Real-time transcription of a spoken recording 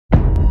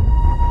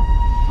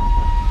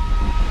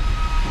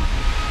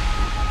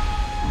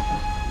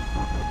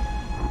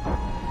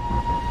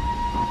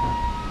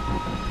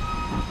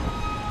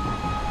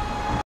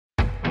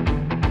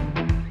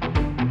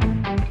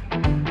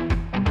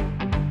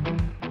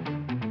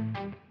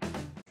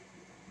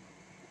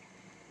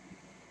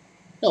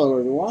Hello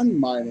everyone,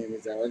 my name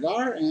is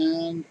Aragar,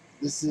 and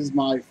this is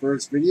my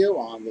first video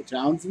on the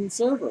Townsend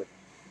Server.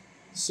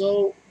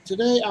 So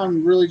today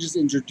I'm really just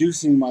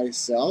introducing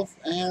myself,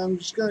 and I'm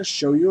just going to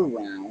show you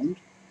around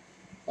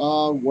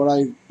what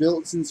I've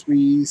built since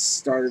we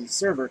started the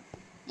server.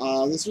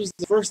 This was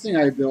the first thing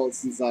I built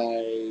since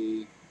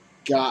I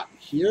got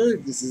here.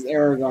 This is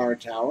Aragar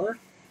Tower.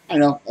 I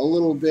know, a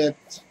little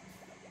bit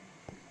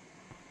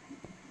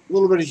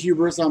of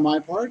hubris on my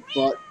part,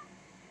 but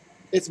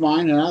it's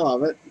mine and I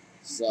love it.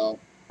 So,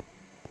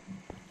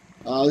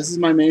 this is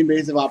my main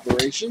base of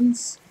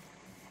operations,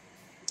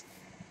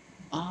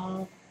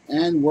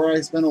 and where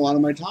I spend a lot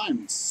of my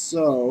time.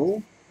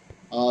 So,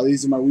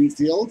 these are my wheat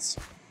fields.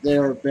 They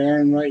are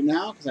barren right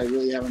now because I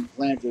really haven't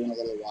planted in a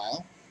little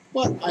while,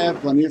 but I have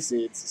plenty of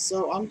seeds,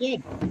 so I'm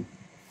good.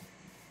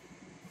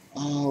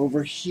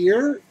 Over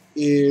here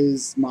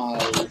is my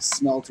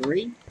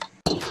smeltery.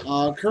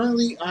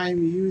 Currently,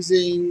 I'm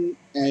using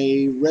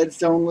a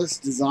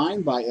redstoneless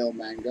design by Il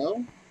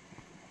Mango.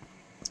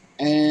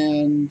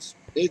 And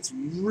it's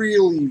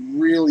really,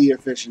 really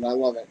efficient. I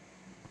love it.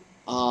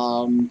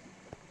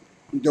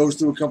 It goes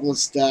through a couple of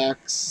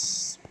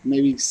stacks,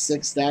 maybe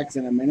 6 stacks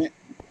in a minute.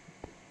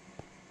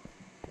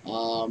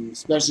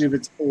 Especially if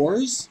it's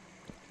ores,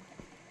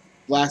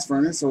 blast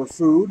furnace, or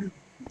food,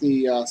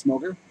 the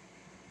smoker.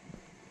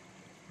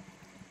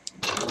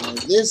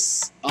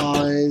 This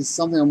is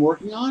something I'm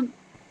working on.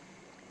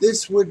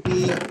 This would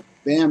be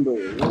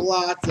bamboo.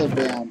 Lots of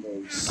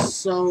bamboo.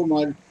 So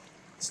much.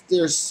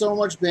 There's so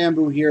much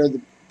bamboo here, the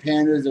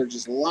pandas are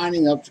just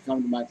lining up to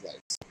come to my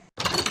place.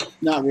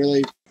 Not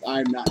really.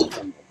 I'm not in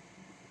the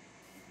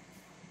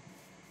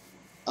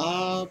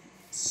jungle.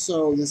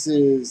 So this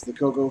is the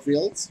cocoa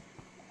fields.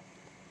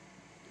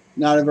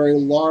 Not a very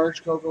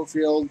large cocoa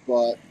field,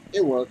 but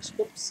it works.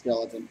 Whoops,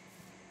 skeleton.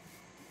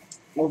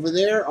 Over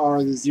there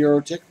are the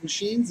zero-tick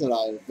machines that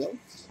I have built.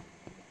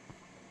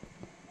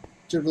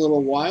 Took a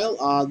little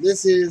while.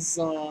 This is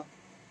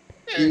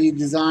the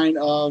design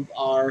of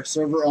our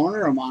server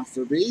owner,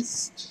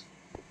 Amonsterbeast.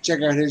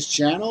 Check out his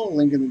channel,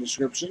 link in the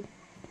description.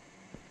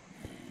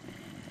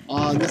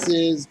 This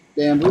is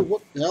bamboo.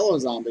 Whoop, hello,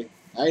 zombie.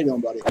 How you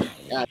doing, buddy?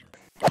 God,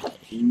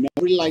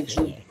 nobody likes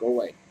you. Go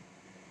away.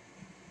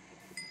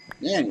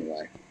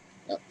 Anyway.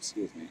 Oh,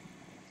 excuse me.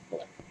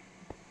 Okay.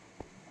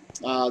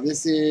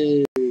 This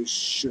is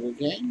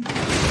sugarcane.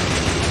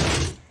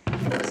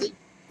 See?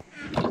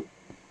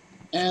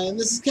 And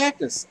this is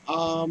Cactus.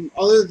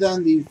 Other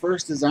than the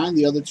first design,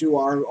 the other two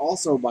are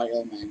also by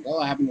Il Mango.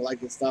 I happen to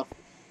like his stuff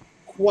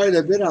quite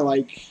a bit. I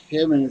like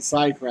him and his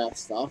sidecraft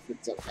stuff.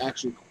 It's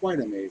actually quite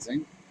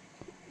amazing.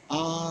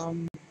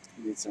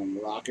 Need some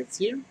rockets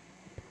here.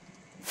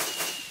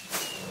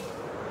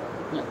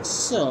 Right,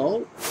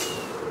 so,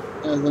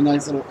 there's a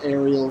nice little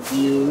aerial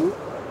view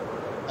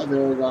of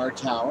Aragar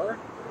Tower.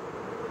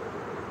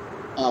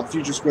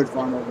 Future Squid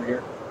Farm over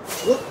here.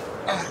 Whoop.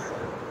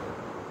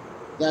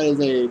 That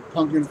is a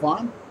pumpkin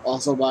farm,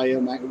 also by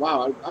Il Mango.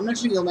 Wow, I'm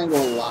mentioning Il Mango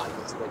a lot in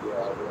this video,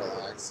 I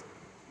realize.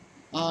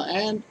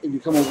 And if you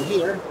come over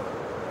here...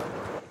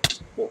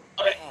 Oh,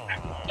 okay.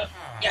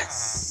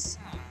 Yes!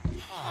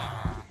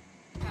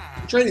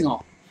 Trading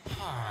hall.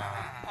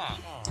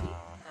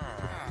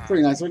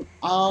 Pretty nice one.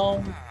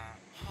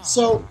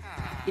 So,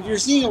 if you're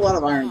seeing a lot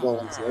of iron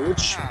golems here,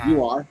 which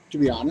you are, to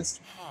be honest,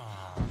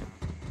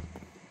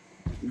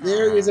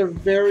 there is a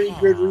very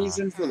good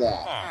reason for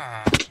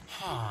that.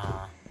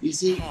 You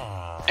see,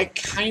 I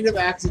kind of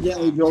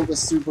accidentally built a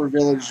super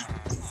village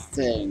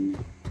thing.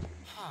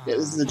 Yeah,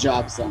 this is a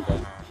job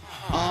center.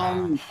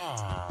 I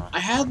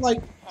had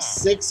like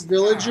 6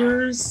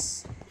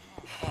 villagers,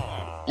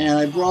 and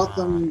I brought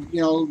them, you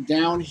know,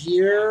 down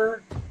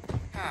here,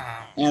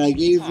 and I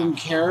gave them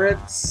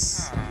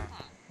carrots,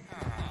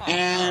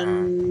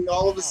 and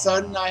all of a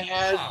sudden I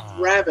had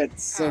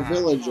rabbits of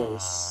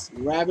villagers.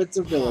 Rabbits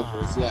of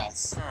villagers,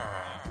 yes.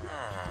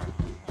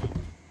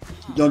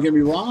 Don't get me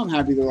wrong, I'm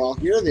happy they're all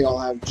here. They all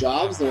have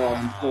jobs, they're all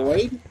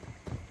employed.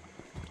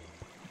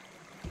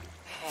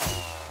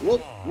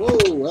 Whoop, whoa,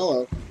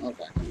 hello.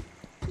 Okay.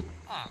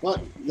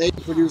 But they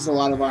produce a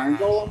lot of iron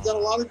golems and a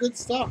lot of good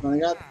stuff, and I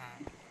got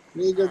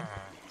really good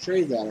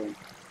trades out of them.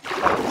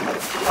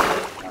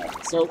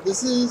 Alright, so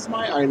this is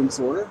my item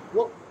sorter.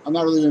 Whoop, I'm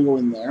not really going to go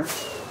in there.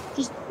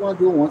 Just want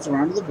to do it once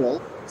around to the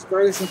build. It's a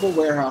very simple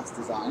warehouse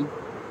design.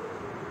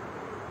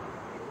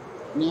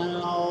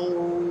 Now,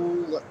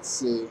 let's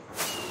see.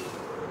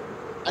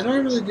 I know I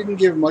really didn't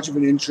give much of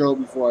an intro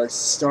before I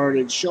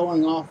started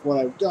showing off what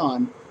I've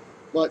done,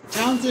 but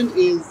Townsend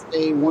is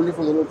a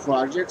wonderful little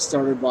project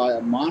started by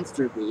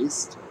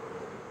Amonsterbeast.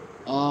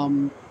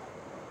 And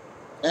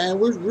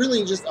we're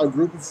really just a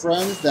group of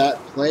friends that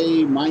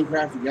play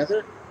Minecraft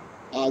together.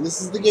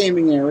 This is the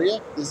gaming area.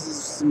 This is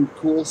some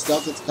cool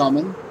stuff that's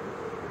coming.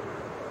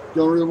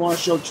 Don't really want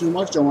to show too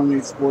much. Don't want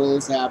any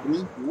spoilers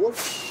happening. Whoop.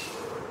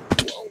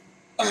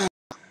 Whoa.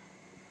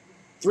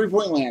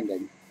 3-point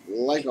landing,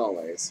 like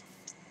always.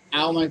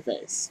 Ow, my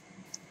face.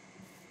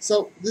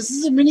 So, this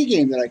is a mini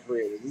game that I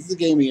created. This is the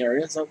gaming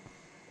area. So,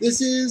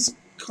 this is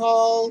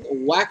called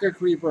Whacker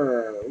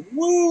Creeper.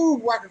 Woo!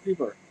 Whacker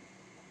Creeper.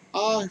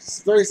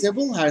 It's very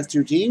simple. Has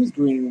two teams,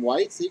 green and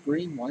white. See,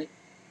 green, white.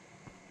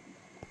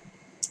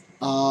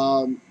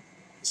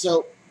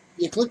 So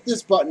you click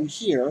this button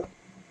here,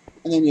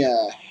 and then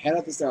you head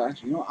up the star.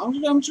 Actually, you know, I'm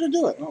just gonna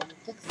do it. I'll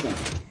click this thing.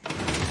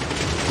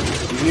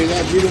 You hear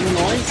that beautiful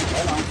noise?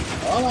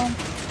 Hold on.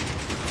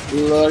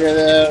 Look at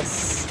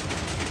this.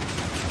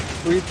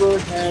 Creeper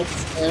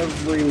heads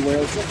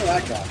everywhere. Look at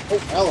that guy. Oh,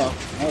 hello.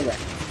 Okay.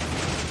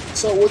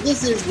 So what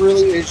this is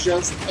really is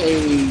just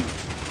a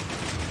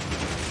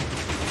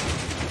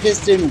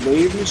piston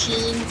wave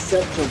machine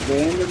set to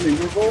random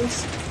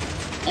intervals.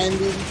 And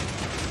the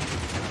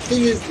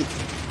thing is, the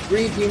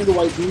green team and the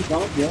white team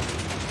come up here.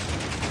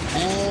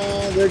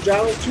 And their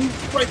job is to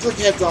right-click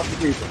heads off the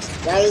creepers.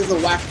 That is a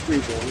whack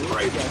creeper.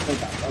 Right there.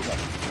 Okay.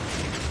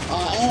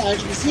 And as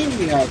you can see,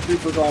 we have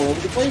creepers all over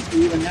the place.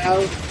 We even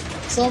have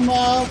some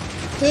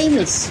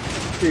famous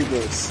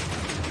creepers.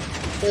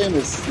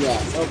 Famous,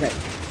 yes. Okay.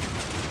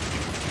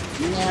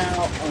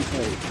 Now,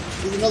 okay.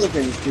 There's another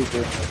famous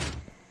creeper.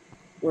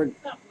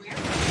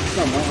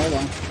 Somewhere, hold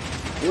on.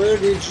 Where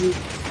did you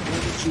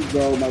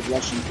go, my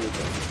blushing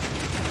creeper?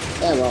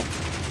 There we go.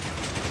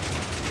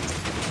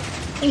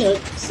 Anyway,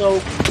 so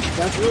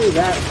that's really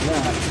that.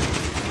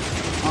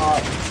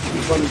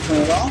 You're going to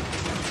turn it off.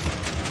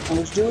 And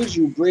what you do is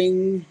you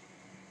bring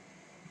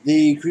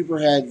the creeper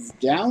heads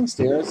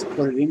downstairs,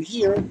 put it in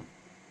here,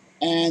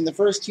 and the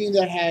first team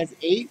that has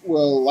 8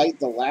 will light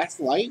the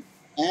last light,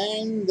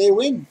 and they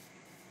win.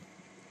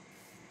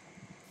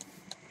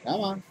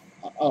 Come on.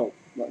 Oh,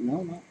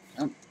 no.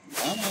 Come on.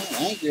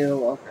 Thank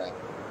you. Okay.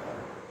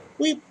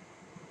 Weep.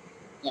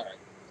 All right.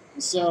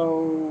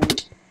 So,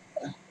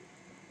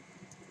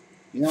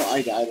 you know,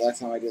 I died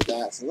last time I did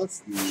that, so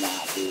let's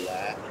not do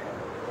that.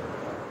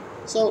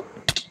 So,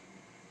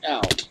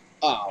 ow.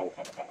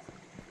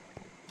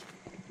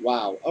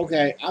 Wow,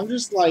 okay, I'm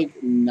just,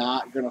 like,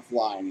 not gonna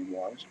fly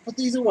anymore. Just put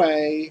these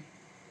away.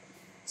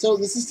 So,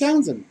 this is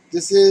Townsend.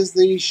 This is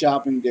the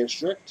shopping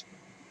district.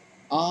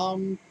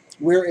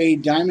 We're a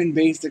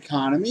diamond-based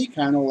economy,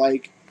 kind of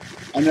like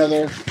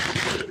another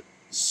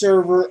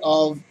server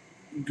of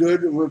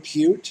good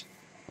repute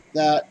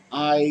that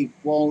I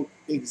won't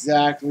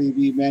exactly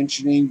be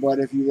mentioning, but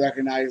if you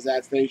recognize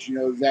that face, you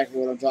know exactly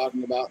what I'm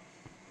talking about.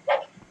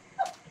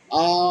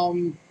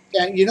 And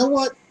you know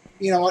what?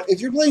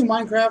 If you're playing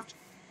Minecraft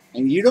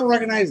and you don't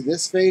recognize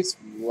this face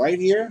right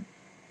here,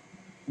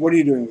 what are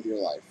you doing with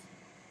your life?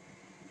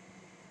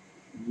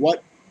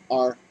 What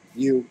are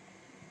you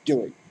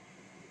doing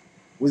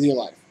with your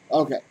life?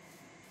 Okay.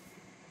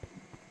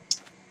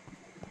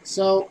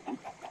 So,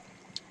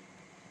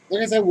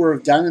 like I said, we're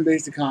a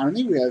diamond-based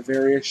economy. We have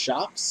various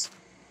shops.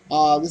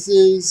 This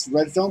is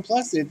Redstone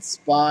Plus. It's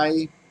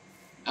by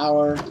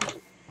our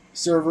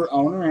server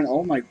owner, and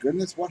oh my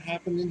goodness, what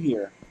happened in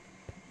here?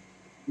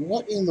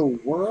 What in the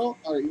world?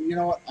 You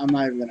know what? I'm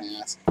not even going to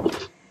ask.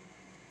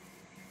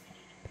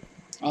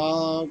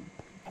 One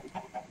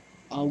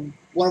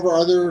of our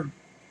other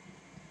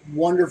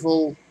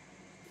wonderful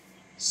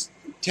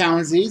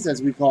Townsies,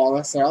 as we call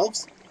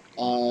ourselves,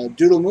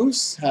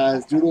 DoodleMoose,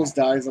 has Doodles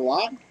dies a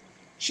lot.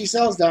 She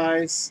sells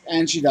dyes,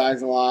 and she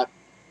dies a lot.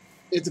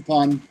 It's a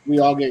pun. We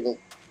all giggle.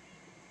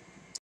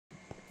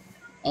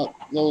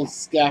 Little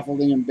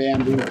scaffolding and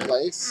bamboo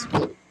place.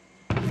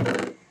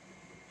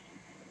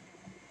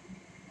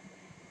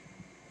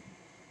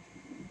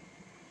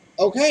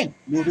 Okay,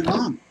 moving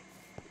on.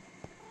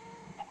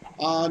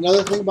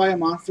 Another thing by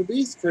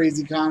Amonsterbeast,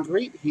 Crazy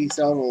Concrete. He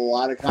sells a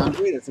lot of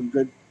concrete at some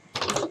good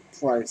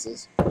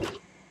prices.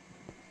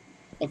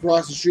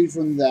 Across the street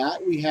from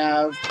that, we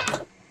have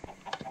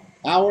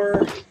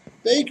our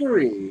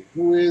bakery,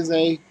 who is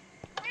a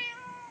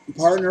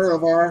partner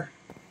of our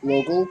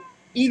local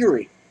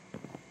eatery.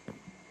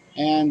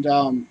 And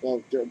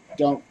well,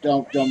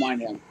 don't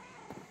mind him.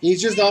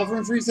 He's just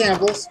offering free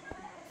samples.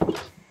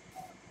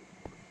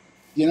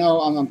 You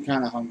know, I'm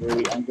kind of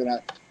hungry. I'm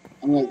gonna.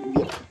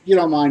 You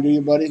don't mind, do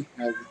you, buddy?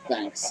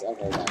 Thanks.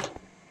 Okay, bye.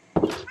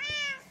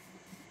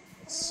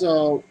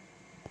 So,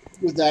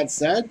 with that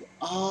said,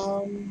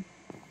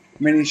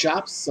 mini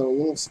shops, so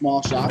little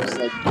small shops,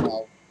 like, you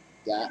know,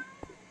 that.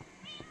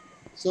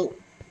 So,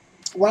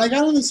 when I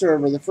got on the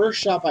server, the first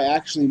shop I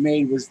actually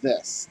made was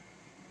this.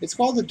 It's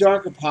called the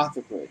Dark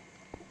Apothecary.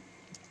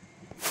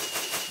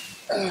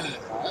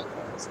 Alright,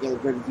 let's get a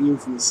good view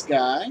from the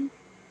sky.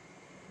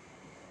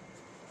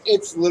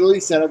 It's literally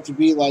set up to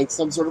be like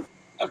some sort of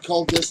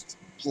occultist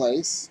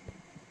place.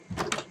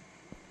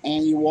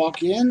 And you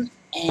walk in,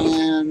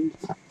 and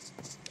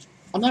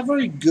I'm not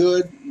very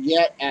good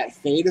yet at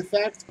fade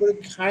effects, but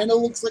it kind of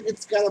looks like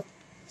it's got a...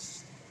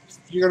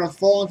 You're going to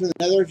fall into the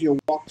nether if you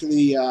walk to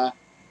the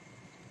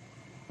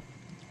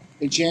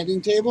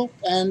enchanting table.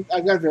 And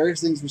I've got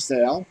various things for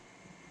sale.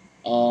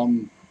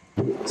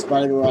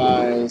 Spider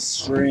eyes,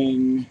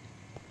 string,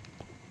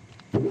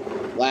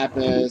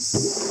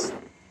 lapis,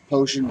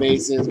 potion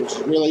bases, which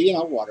is really, you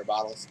know, water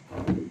bottles.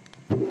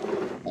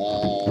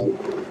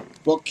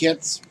 Book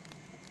kits.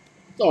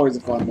 It's always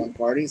a fun one,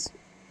 parties.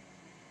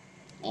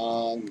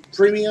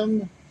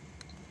 Premium,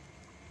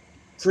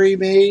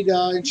 pre-made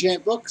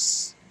enchant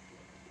books,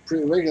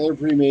 regular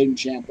pre-made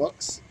enchant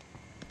books.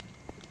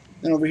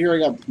 Then over here I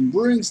got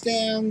brewing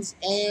stands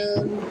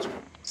and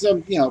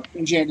some,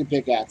 enchanted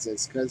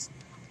pickaxes, because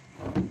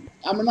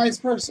I'm a nice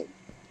person.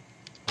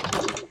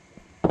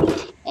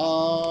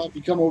 If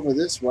you come over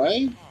this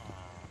way,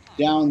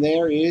 down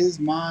there is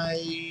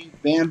my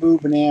bamboo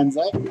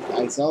bonanza.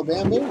 I sell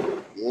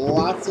bamboo.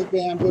 Lots of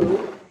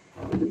bamboo.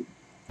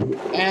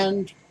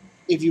 And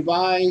if you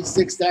buy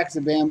 6 stacks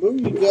of bamboo,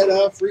 you get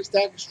a free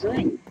stack of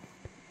string.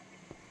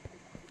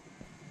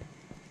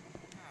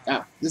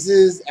 Now, this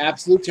is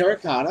Absolute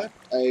Terracotta,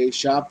 a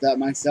shop that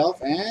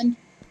myself and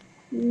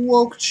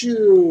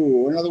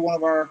Wokechu, another one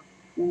of our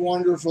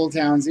wonderful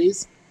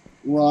Townsies,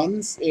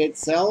 runs. It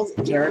sells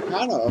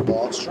terracotta of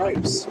all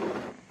stripes.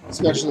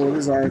 Special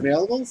orders are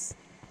available.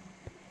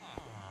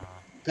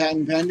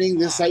 Patent pending.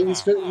 This site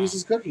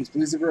uses cookies.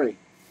 Please agree.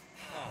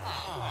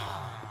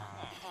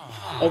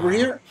 Over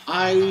here,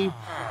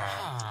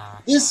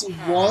 this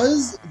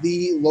was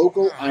the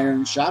local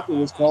iron shop. It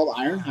was called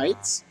Iron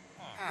Heights,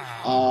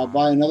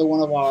 by another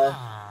one of our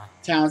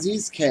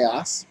Townsies,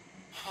 Chaos.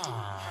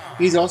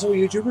 He's also a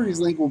YouTuber.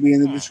 His link will be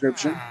in the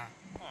description.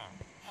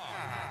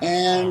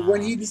 And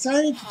when he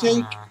decided to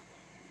take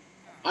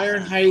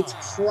Iron Heights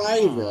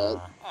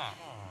private,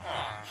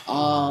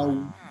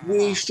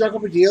 we struck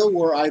up a deal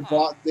where I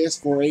bought this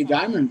for a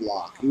diamond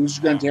block. He was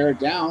just going to tear it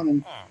down,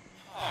 and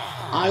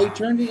I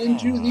turned it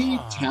into the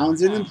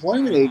Townsend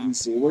Employment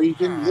Agency, where you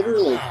can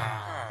literally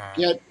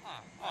get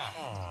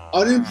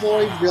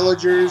unemployed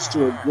villagers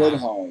to a good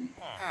home.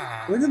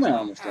 Where did my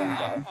armor stand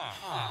go?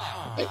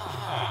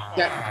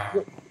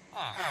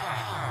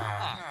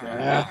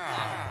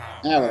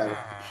 Whatever.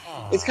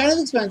 It's kind of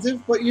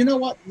expensive, but you know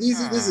what? This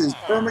is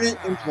permanent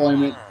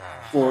employment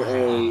for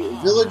a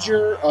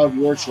villager of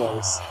your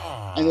choice.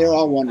 And they're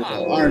all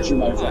wonderful, aren't you,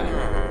 my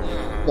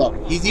friend? Look,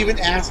 he's even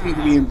asked me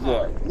to be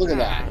employed. Look at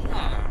that.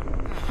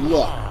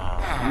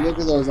 Look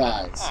at those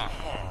eyes.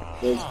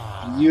 Those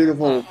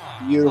beautiful,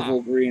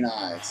 beautiful green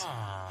eyes.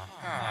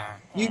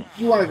 You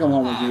want to come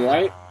home with me,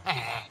 right?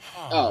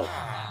 Oh.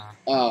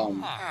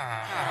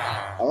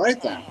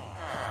 Alright then.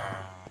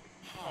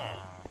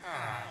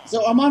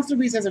 So,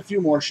 Amonsterbeast has a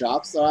few more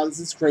shops. This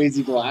is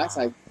Crazy Glass.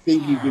 I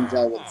think you can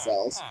tell what it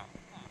sells.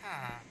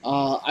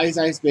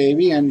 Ice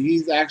Baby, and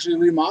he's actually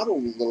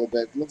remodeled a little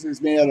bit. Looks like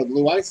it's made out of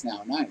blue ice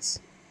now. Nice.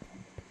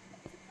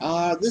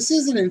 This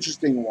is an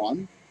interesting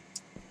one.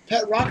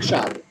 Pet Rock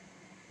Shop.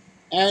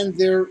 And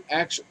they're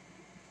actually...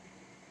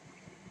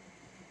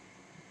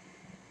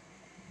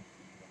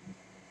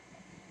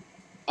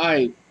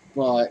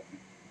 but...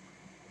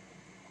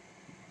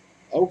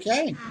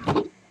 Okay.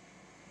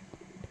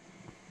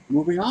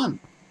 Moving on.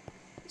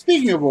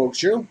 Speaking of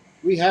Wokechu,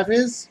 we have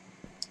his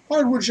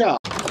hardwood shop.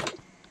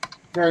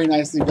 Very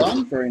nicely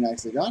done. Very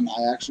nicely done.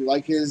 I actually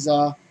like his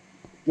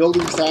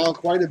building style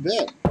quite a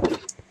bit.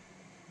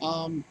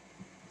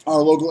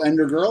 Our local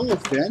Ender Girl,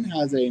 Finn,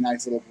 has a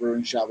nice little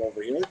brewing shop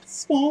over here.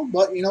 It's small,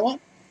 but you know what?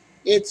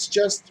 It's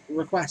just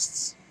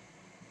requests.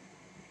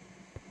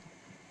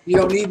 You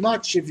don't need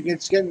much if you're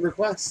just getting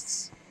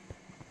requests.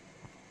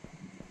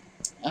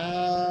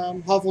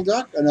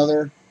 HuffulduckHD,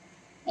 another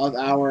of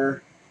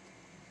our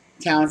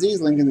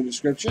Townsies, link in the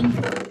description,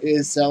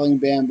 is selling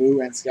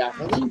bamboo and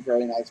scaffolding.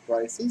 Very nice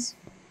prices.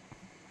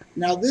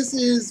 Now, this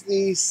is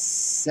the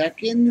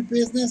second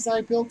business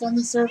I built on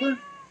the server.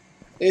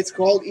 It's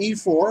called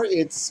E4.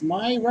 It's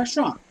my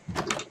restaurant.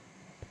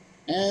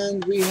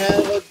 And we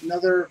have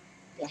another...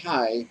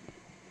 Hi.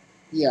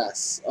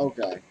 Yes.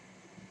 Okay.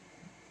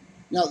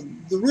 Now,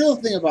 the real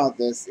thing about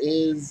this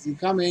is you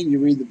come in, you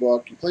read the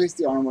book, you place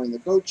the armor in the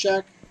coat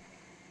check,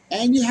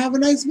 and you have a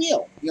nice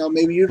meal. You know,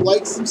 maybe you'd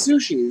like some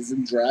sushi,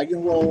 some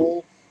dragon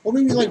roll, or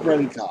maybe you like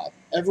breaded cod.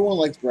 Everyone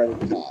likes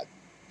breaded cod.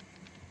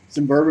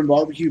 Some bourbon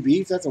barbecue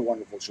beef, that's a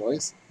wonderful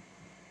choice.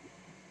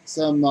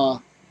 Some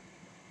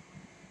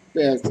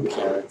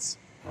carrots.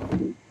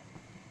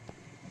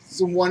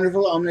 Some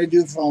wonderful omelette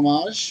du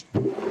fromage.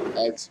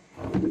 Eggs.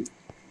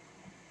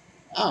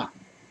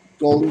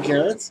 Golden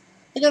carrots.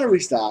 I gotta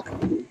restock.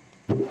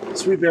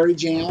 Sweet berry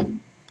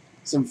jam.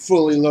 Some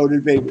fully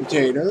loaded baked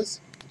potatoes.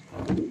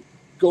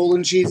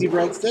 Golden cheesy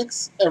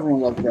breadsticks.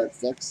 Everyone loves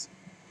breadsticks.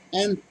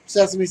 And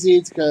sesame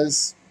seeds,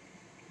 because,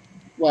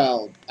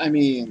 well, I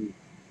mean,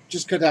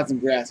 just cut out some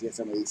grass to get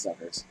some of these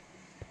suckers.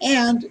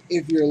 And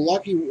if you're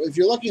lucky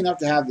enough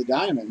to have the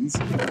diamonds,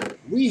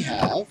 we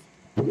have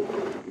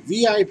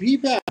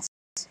VIP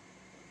passes,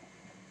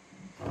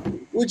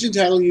 which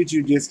entitle you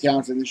to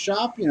discounts in the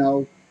shop. You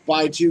know,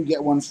 buy 2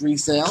 get 1 free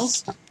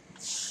sales.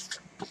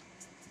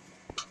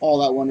 All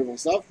that wonderful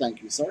stuff.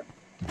 Thank you, sir.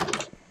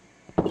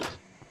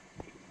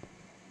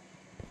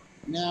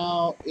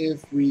 Now,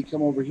 if we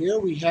come over here,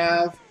 we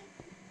have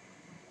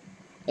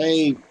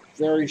a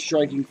very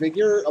striking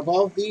figure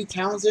above the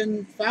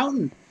Townsend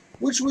fountain,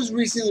 which was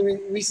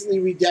recently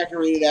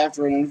redecorated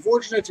after an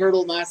unfortunate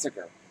turtle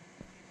massacre.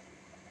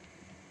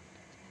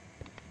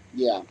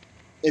 Yeah,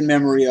 in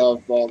memory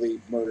of all the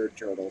murdered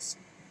turtles.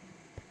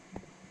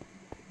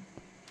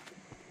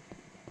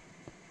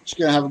 Just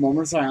gonna have a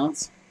moment of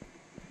silence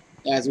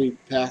as we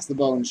pass the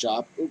bone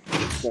shop.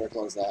 Oops, better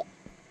close that.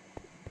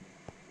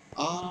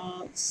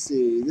 Let's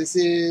see. This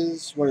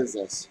is, what is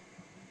this?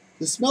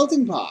 The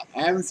smelting pot.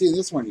 I haven't seen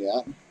this one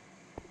yet.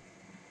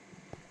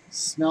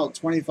 Smelt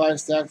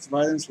 25 stacks of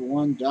items for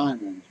 1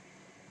 diamond.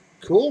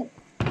 Cool.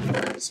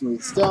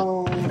 Smooth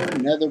stone,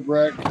 nether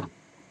brick.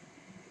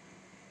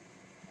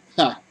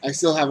 Ha, I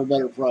still have a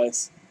better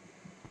price.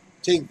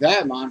 Take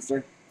that,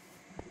 monster.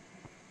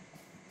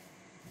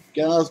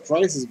 Get on those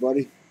prices,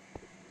 buddy.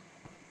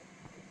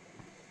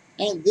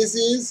 And this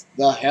is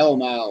the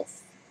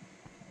Hellmouth.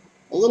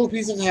 A little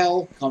piece of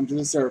hell come to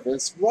the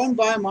surface, run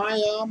by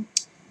my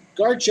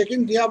guard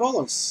chicken,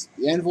 Diabolos,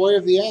 the envoy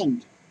of the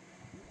end.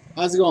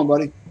 How's it going,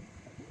 buddy?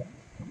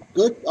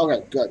 Good?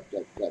 Okay, good.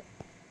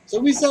 So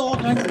we sell all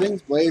kinds of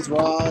things, blaze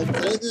rods,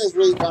 anything that's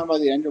really found by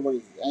the ender, what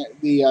is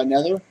the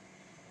nether?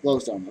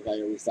 Glowstone.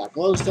 Okay, we stock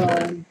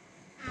glowstone,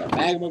 got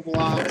magma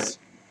blocks,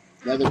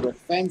 nether brick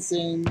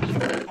fencing,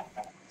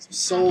 some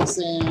soul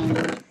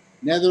sand,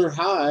 nether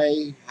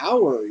high.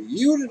 How are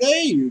you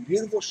today, you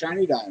beautiful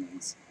shiny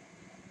diamonds?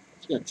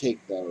 Just gonna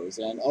take those,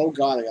 and oh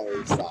god, I gotta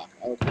restock.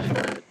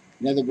 Okay.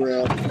 Nether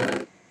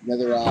brick,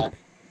 nether rock,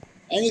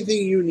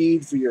 anything you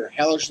need for your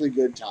hellishly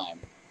good time.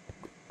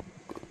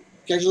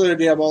 Catch you later,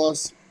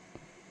 Diabolos.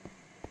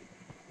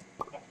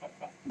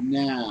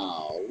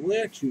 Now,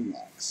 where to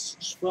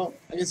next? Well,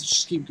 I guess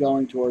just keep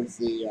going towards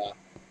the,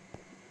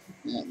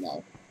 yeah,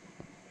 no.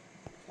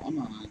 Come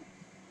on.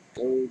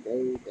 Go.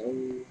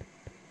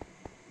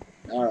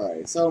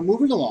 Alright, so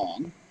moving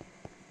along.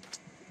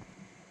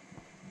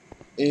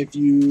 If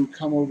you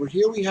come over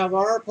here, we have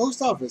our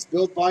post office,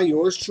 built by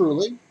yours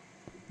truly.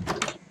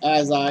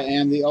 As I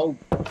am the, oh,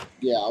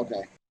 yeah,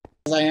 okay.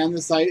 As I am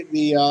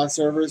the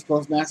server's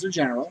Postmaster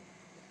General.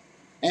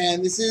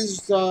 And this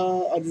is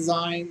a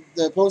design,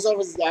 the post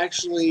office is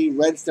actually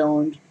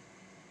redstoned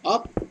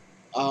up,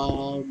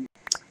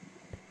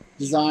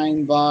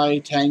 designed by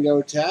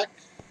Tango Tech.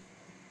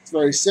 It's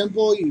very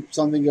simple.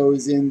 Something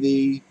goes in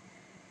the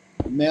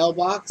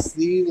mailbox,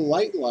 the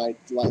light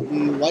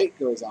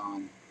goes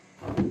on.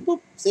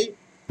 Boop, see?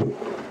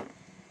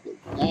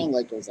 And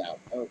light goes out.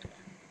 Okay.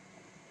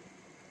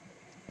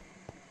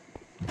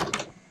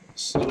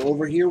 So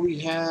over here we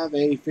have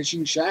a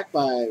fishing shack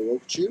by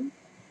Wokechu.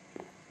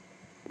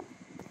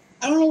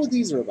 I don't know what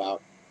these are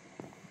about,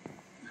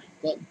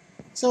 but it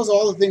sells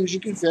all the things you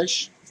can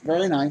fish. It's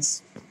very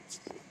nice.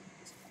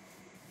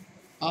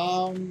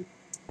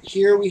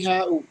 Here we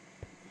have, oh,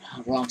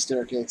 wrong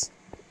staircase.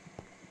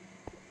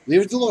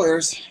 Leave it to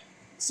lawyers.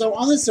 So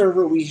on the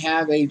server we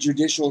have a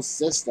judicial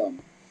system,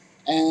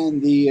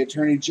 and the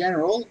Attorney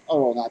General,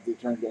 oh, well, not the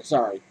Attorney General,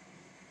 sorry.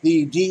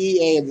 The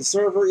DEA of the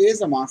server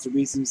is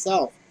Amonsterbeast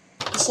himself.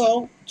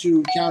 So,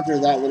 to counter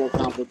that little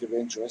conflict of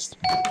interest,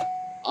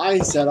 I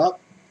set up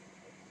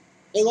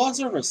a law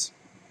service.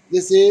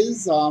 This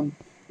is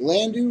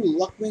Landu,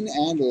 Luckman,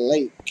 and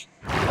Lake.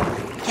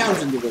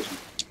 Townsend Division.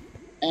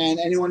 And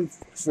anyone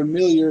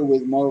familiar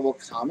with Marvel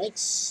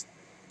Comics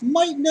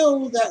might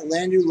know that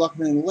Landu,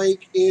 Luckman, and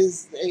Lake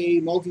is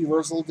a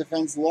multiversal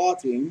defense law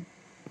team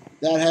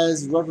that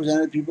has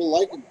represented people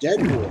like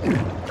Deadpool.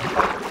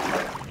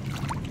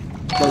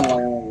 Don't know why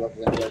I don't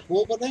represent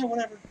Deadpool, but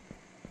whatever.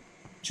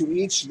 To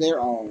each their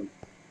own.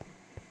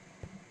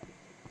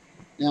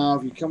 Now,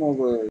 if you come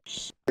over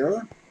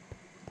here,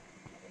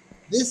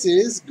 this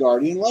is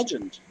Guardian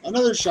Legend,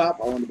 another shop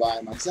owned by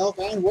myself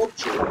and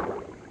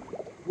Wokechu.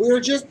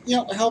 We're just,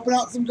 helping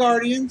out some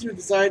Guardians who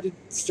decided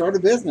to start a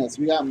business.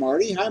 We got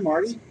Marty. Hi,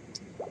 Marty.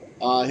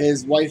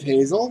 His wife,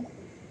 Hazel.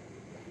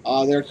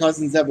 Their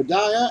cousin,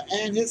 Zebediah,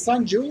 and his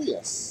son,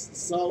 Julius.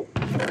 So,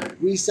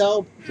 we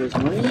sell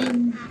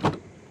Prismarine.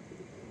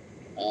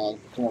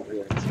 Come over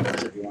here. It's a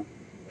tricky one.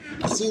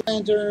 Sea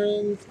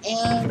lanterns,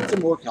 and some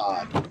more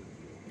cod.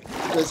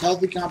 There's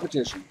healthy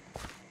competition.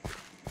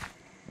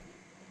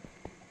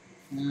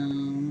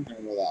 I'm going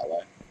to go that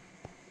way.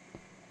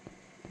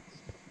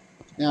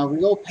 Now, if we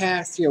go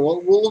past here,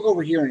 we'll look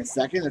over here in a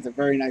second. It's a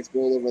very nice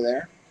build over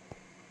there.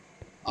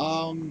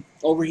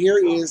 Over here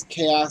is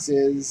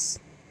Chaos's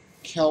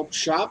kelp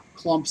shop,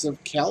 clumps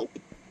of kelp.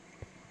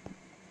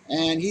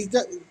 And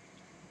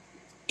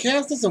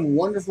Chaos does some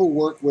wonderful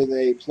work with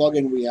a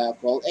plugin we have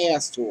called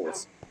AS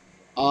Tools.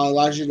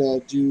 Allows you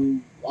to do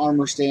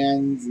armor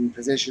stands and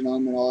position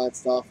them and all that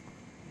stuff.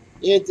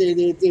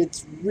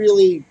 It's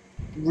really,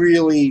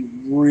 really,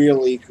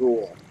 really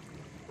cool.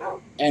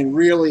 And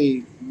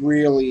really,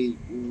 really,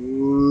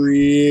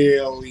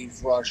 really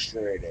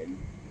frustrating.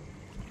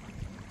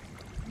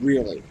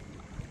 Really.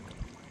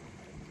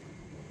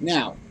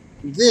 Now,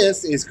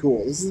 this is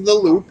cool. This is the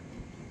Loop.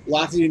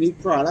 Lots of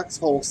unique products,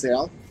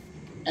 wholesale.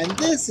 And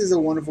this is a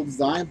wonderful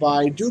design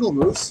by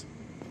DoodleMoose.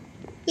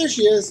 There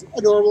she is,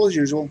 adorable as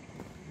usual.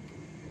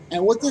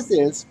 And what this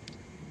is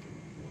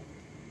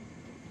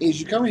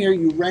you come in here,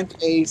 you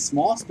rent a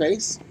small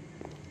space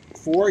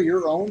for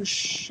your own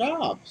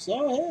shop.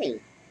 So, hey,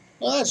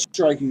 well, that's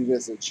striking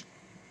visage.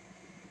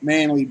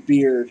 Manly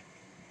beard.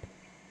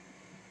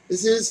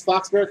 This is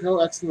Foxbear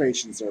Co.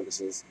 Excavation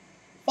Services.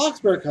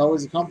 Foxbear Co.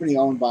 is a company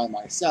owned by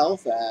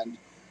myself and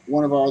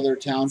one of our other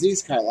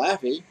Townsies,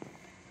 Kylaffy,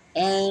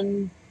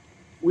 and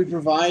we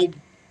provide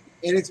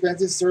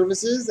inexpensive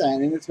services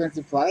and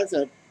inexpensive products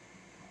at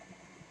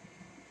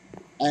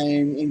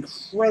and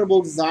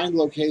incredible designed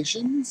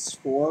locations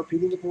for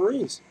people to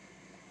peruse.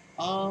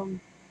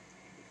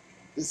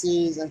 This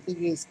is, I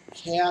think it's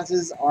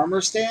Chaos's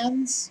armor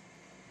stands,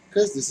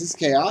 because this is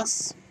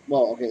Chaos.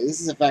 Well, okay,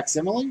 this is a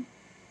facsimile,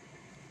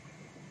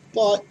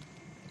 but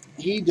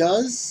he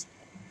does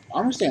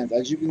armor stands,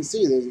 as you can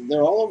see.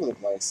 They're all over the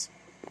place.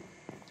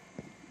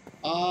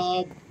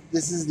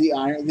 This is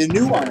the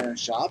new iron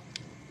shop,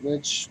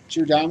 which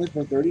 2 diamonds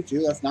per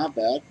 32. That's not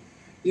bad.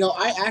 You know,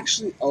 I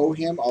actually owe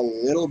him a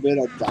little bit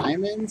of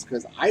diamonds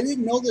because I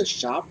didn't know this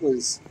shop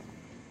was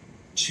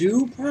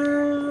 2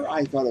 per.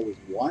 I thought it was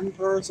 1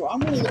 per. So I'm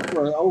going to look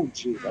for. Oh,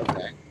 geez.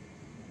 Okay.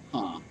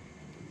 Huh.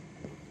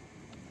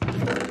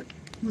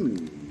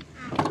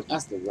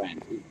 That's the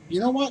rent.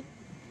 You know what?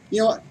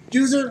 You know what?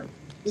 Doozer,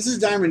 this is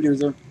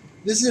DiamondDoozer.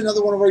 This is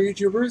another one of our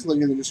YouTubers.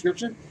 Link in the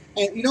description.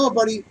 And you know what,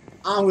 buddy?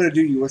 I'm going to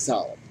do you a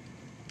solid.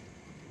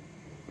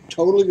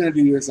 Totally going to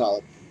do you a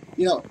solid.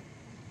 You know,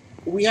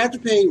 we have to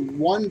pay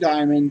 1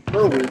 diamond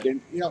per week, and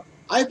you know,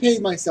 I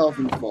paid myself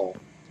in full.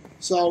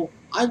 So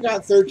I've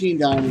got 13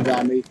 diamonds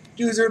on me.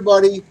 Doozer,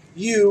 buddy,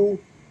 your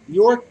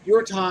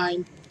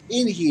time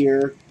in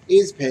here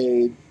is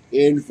paid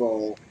in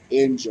full.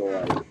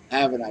 Enjoy.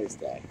 Have a nice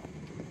day.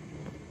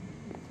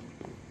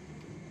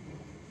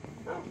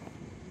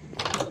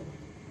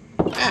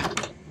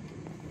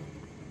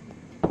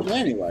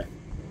 Anyway,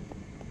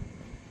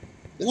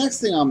 the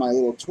next thing on my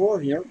little tour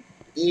here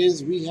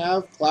is we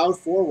have Cloud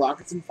 4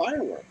 Rockets and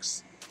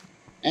Fireworks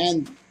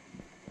and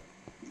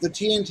the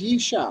TNT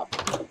shop,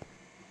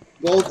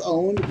 both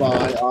owned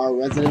by our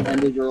resident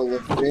Ender girl,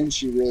 Lynn.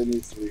 She really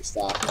needs to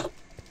restock.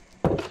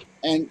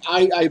 And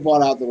I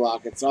bought out the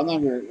rockets, so I'm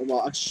not going to,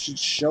 well, I should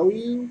show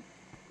you,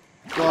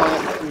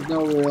 but there's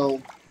no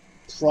real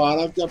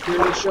product up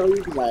here to show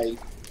you because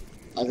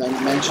as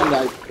I mentioned,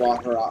 I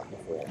bought her out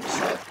before.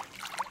 So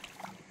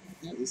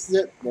yeah, this is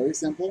it. Very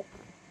simple.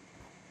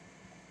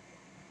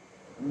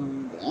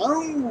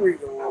 Down we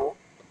go.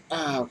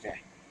 Okay.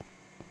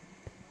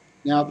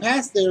 Now,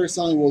 past there is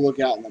something we'll look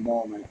at in a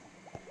moment.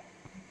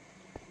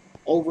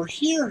 Over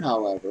here,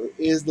 however,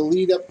 is the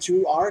lead up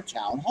to our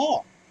town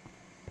hall,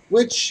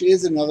 which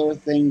is another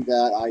thing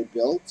that I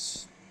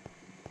built.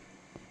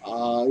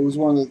 It was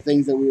one of the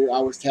things that I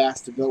was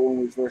tasked to build when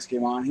we first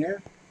came on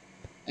here.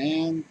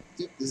 And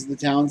this is the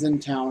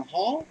Townsend Town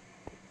Hall.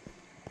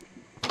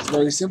 It's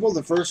very simple.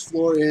 The first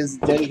floor is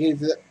dedicated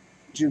to the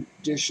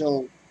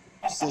judicial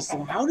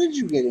system. How did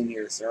you get in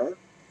here, sir?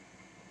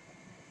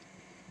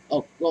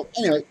 Oh, well,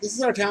 anyway, this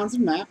is our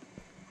Townsend map.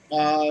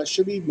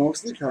 Should be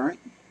mostly current.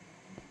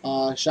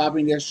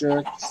 Shopping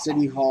district,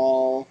 city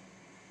hall,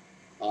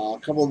 a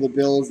couple of the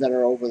bills that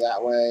are over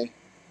that way.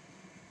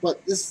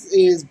 But this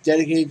is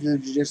dedicated to the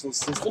judicial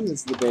system. This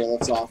is the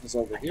bailiff's office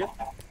over here.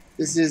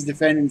 This is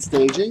defendant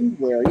staging,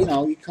 where, you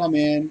know, you come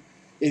in,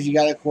 if you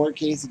got a court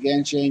case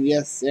against you, and you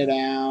sit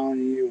down,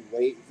 and you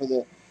wait for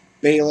the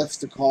bailiffs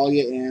to call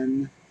you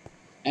in.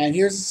 And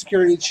here's a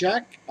security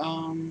check.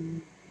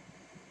 Should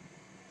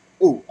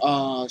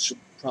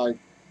probably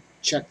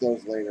check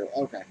those later.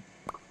 Okay.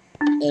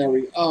 There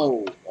we go.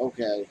 Oh,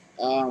 okay.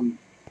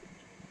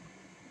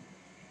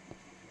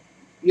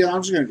 Yeah,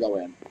 I'm just going to go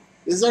in.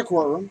 This is our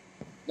courtroom.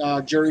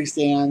 Jury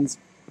stands.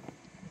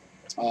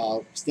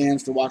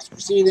 Stands to watch the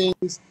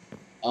proceedings.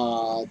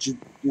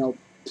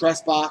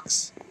 Press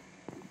box.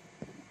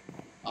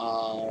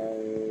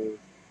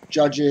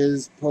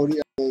 Judges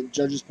podium.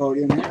 Judge's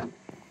podium here.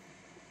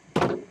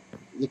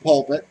 The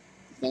pulpit.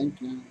 I think.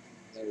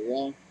 There we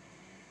go.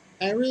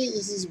 And really,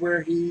 this is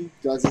where he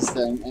does his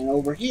thing. And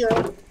over here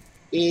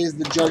is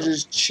the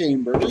judge's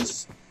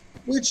chambers,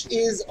 which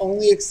is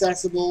only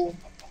accessible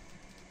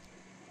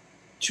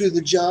to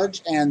the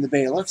judge and the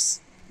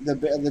bailiffs.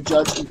 The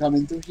judge can come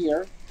in through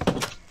here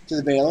to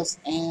the bailiffs,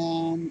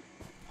 and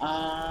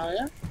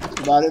yeah,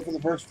 that's about it for the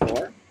first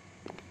floor.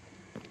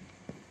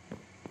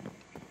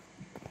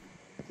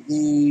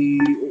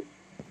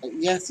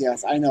 Yes,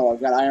 I know,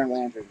 I've got iron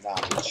lanterns on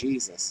me.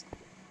 Jesus.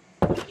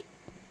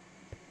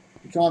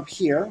 We come up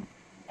here.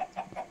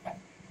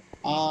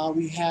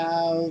 We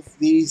have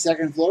the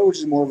second floor, which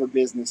is more of a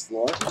business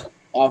floor.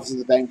 Office of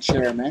the bank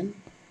chairman.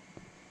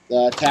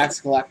 The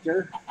tax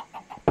collector.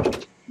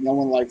 No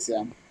one likes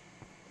him.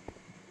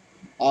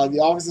 The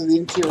office of the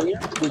interior,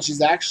 which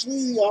is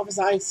actually the office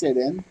I sit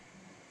in.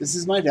 This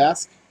is my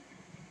desk.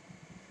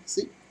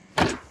 See?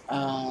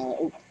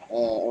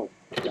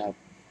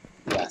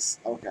 Yes,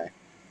 okay.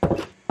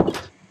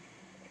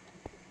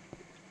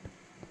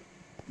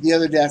 The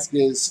other desk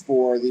is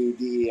for the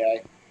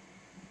DEA.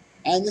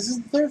 And this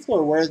is the third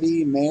floor where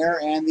the mayor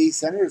and the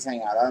senators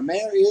hang out. Our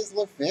mayor is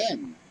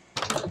LaFinn.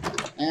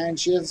 And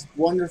she has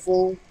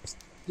wonderful,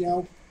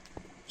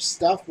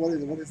 stuff. What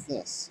is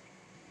this?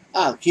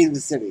 Ah, the key to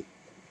the city.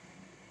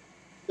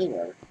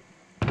 Whatever.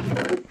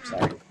 Oops,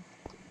 sorry.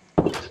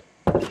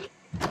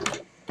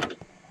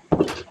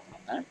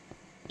 Alright.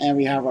 And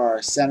we have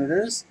our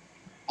senators.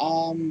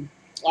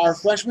 Our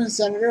freshman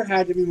senator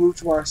had to be moved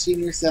to our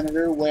senior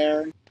senator,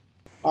 where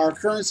our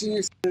current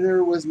senior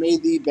senator was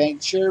made the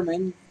bank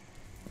chairman.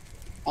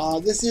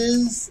 This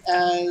is,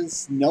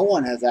 as no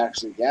one has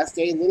actually guessed,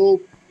 a little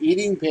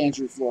eating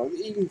pantry floor, the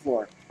eating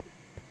floor.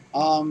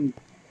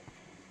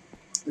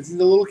 This is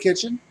the little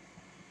kitchen.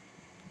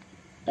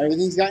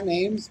 Everything's got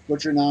names: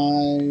 butcher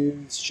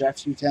knives,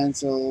 chef's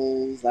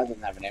utensils. That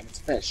doesn't have a name, it's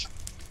a fish.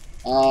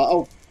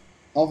 Oh,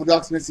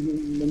 Huffulduck's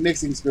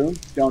mixing spoon.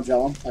 Don't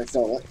tell him, I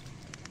stole it.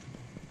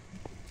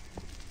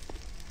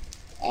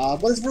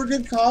 But it's for a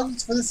good cause.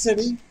 It's for the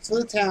city. It's for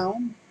the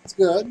town. It's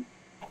good.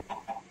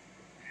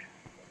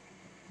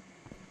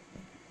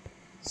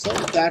 So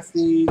that's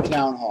the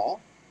town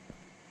hall.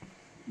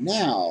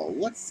 Now,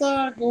 let's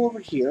go over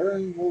here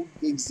and we'll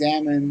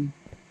examine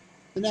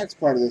the next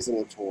part of this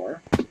little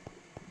tour.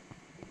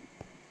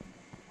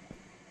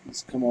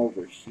 Let's come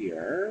over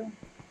here.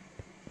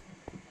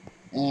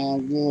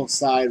 And a little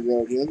side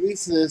road here. At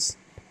least this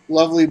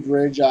lovely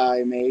bridge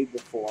I made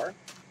before.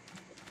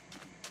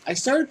 I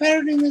started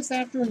patterning this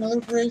after another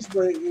bridge,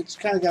 but it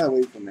just kind of got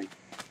away from me.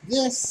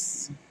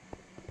 This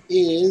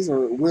is,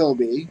 or it will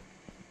be,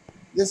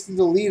 this is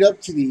the lead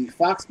up to the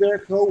Fox Bear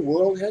Co.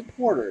 World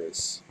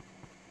Headquarters.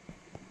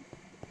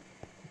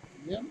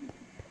 Yep.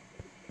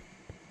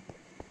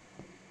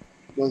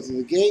 Go through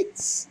the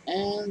gates,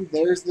 and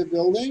there's the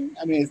building.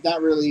 I mean, it's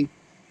not really,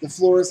 the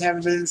floors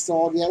haven't been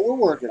installed yet. We're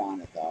working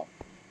on it, though.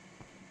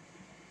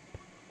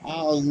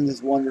 Other than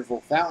this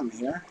wonderful fountain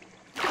here.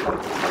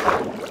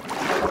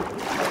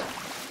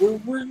 We're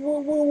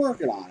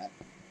working on it.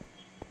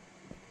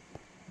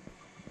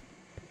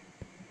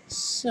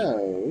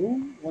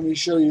 So, let me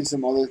show you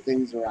some other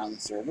things around the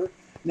server.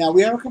 Now,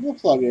 we have a couple of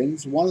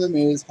plugins. One of them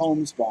is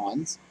home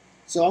spawns.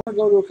 So, I'm going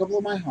to go to a couple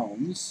of my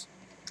homes.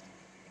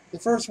 The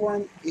first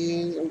one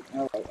is...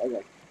 Oh,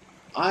 okay.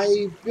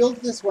 I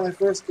built this when I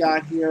first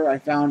got here. I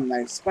found a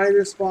nice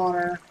spider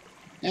spawner.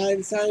 And I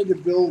decided to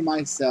build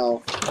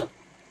myself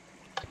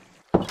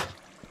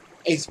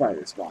a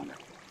spider spawner.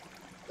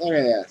 Look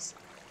at this.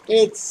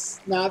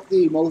 It's not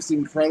the most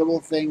incredible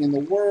thing in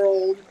the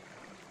world.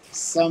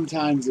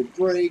 Sometimes it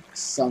breaks,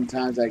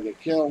 sometimes I get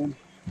killed,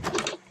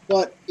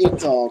 but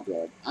it's all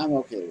good. I'm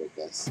okay with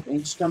this. And you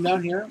just come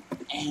down here,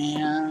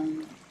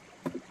 and,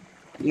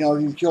 you know,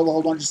 you killed a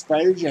whole bunch of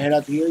spiders, you head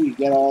up here, you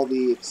get all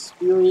the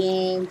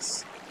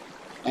experience,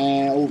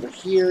 and over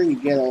here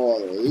you get all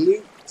the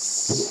loot,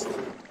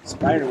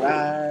 spider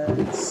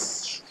rods,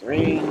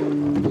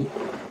 string.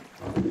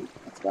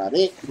 That's about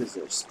it, because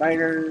there's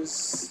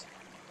spiders.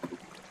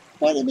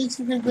 But it makes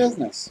for good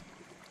business.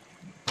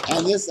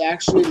 And this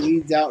actually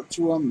leads out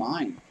to a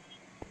mine.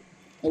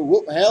 Oh,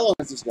 whoop, hello,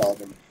 Mr.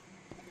 Skeleton.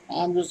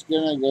 I'm just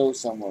gonna go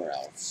somewhere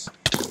else.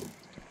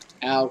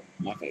 Ow,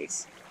 my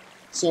face.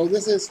 So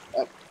this is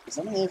that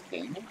another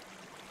thing?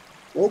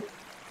 Whoop,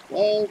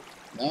 whoa,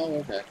 no,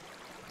 okay.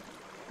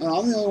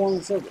 No, I'm the only one on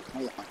the server.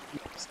 Hold on.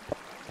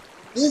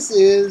 This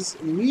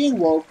is, me and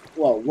Woke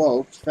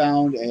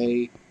found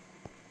a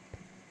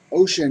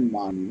ocean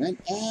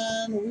monument,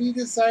 and we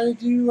decided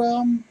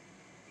to,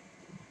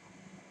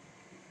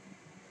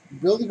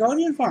 build a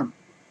guardian farm.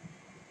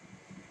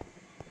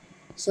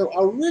 So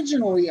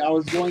originally I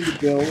was going to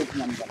build...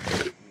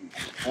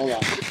 Hold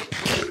on.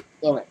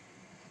 Okay.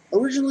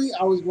 Originally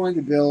I was going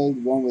to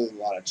build one with a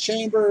lot of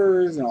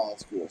chambers and all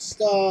this cool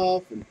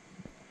stuff, and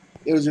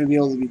it was going to be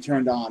able to be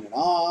turned on and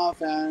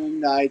off,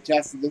 and I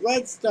tested the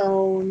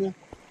redstone,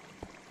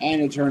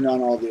 and it turned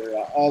on all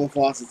the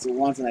faucets at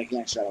once, and I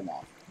can't shut them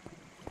off.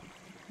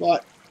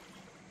 But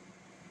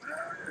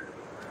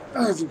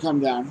if you come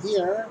down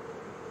here,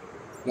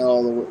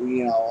 all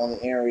the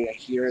area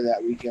here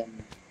that we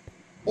can.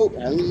 Oh,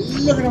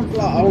 look at them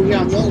fly! Oh yeah,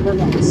 I'm the only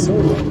person on the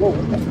server. Whoa,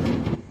 what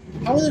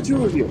the? How are there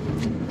two of you?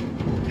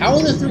 How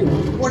are there three?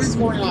 What is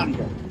going on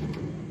here?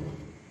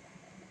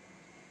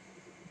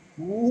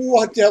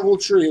 What devil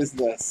tree is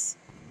this?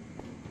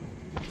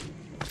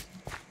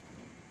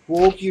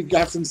 Woke, you've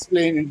got some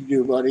splaining to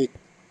do, buddy.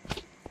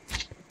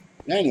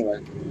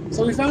 Anyway,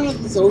 so we found out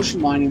this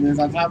ocean monument is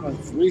on top of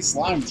 3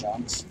 slime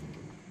chunks,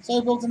 so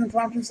I built an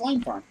impromptu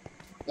slime farm.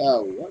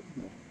 Oh, what?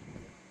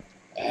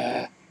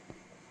 I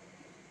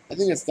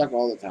think it's stuck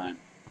all the time.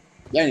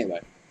 Anyway.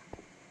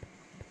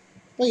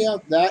 But yeah,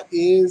 that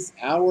is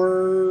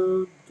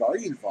our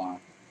guardian farm.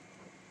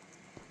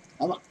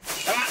 Come on.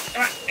 Come on.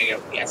 Come on. There you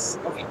go. Yes.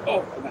 Okay.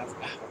 Oh, okay.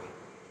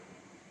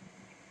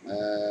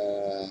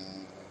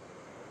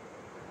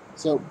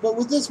 So, but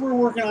with this, we're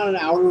working on an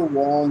outer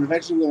wall, and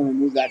eventually we'll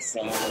remove that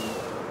sand.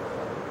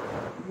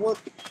 Whoop.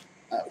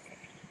 Okay.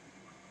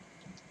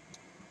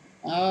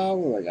 What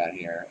do I got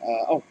here?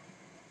 Oh.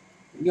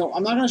 You know,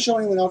 I'm not going to show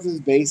anyone else's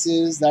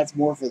bases. That's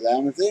more for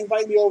them. If they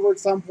invite me over at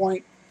some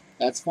point,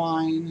 that's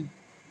fine.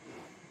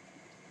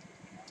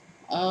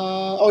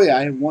 Oh yeah,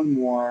 I have one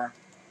more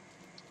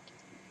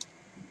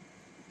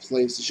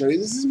place to show you.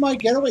 This is my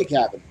getaway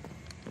cabin.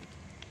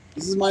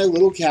 This is my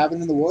little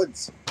cabin in the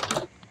woods.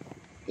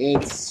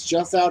 It's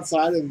just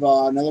outside of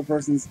another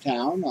person's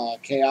town,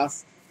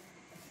 Chaos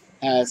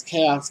has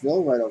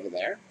Chaosville right over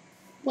there.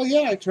 But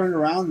yeah, I turned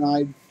around and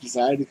I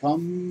decided to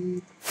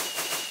come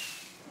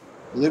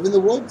live in the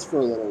woods for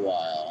a little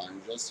while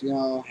and just,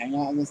 hang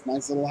out in this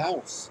nice little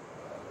house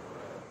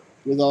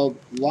with a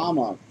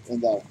llama in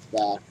the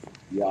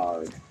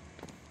backyard.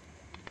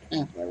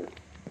 Whatever.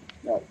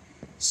 Right.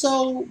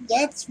 So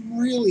that's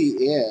really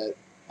it.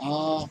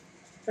 I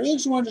really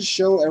just wanted to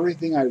show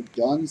everything I've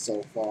done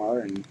so far,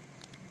 and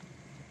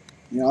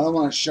I don't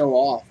want to show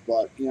off,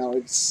 but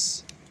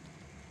it's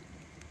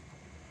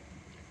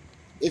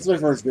my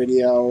first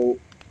video.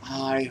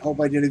 I hope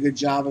I did a good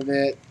job of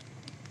it.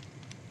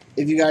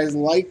 If you guys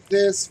like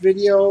this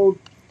video,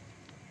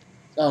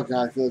 oh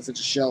god, I feel like such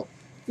a shell.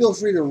 Feel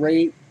free to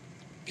rate,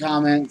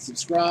 comment,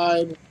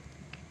 subscribe.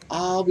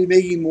 I'll be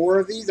making more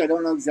of these. I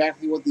don't know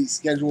exactly what the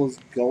schedule is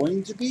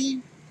going to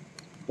be,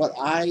 but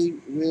I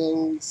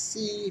will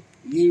see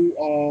you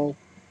all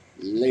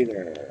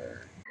later.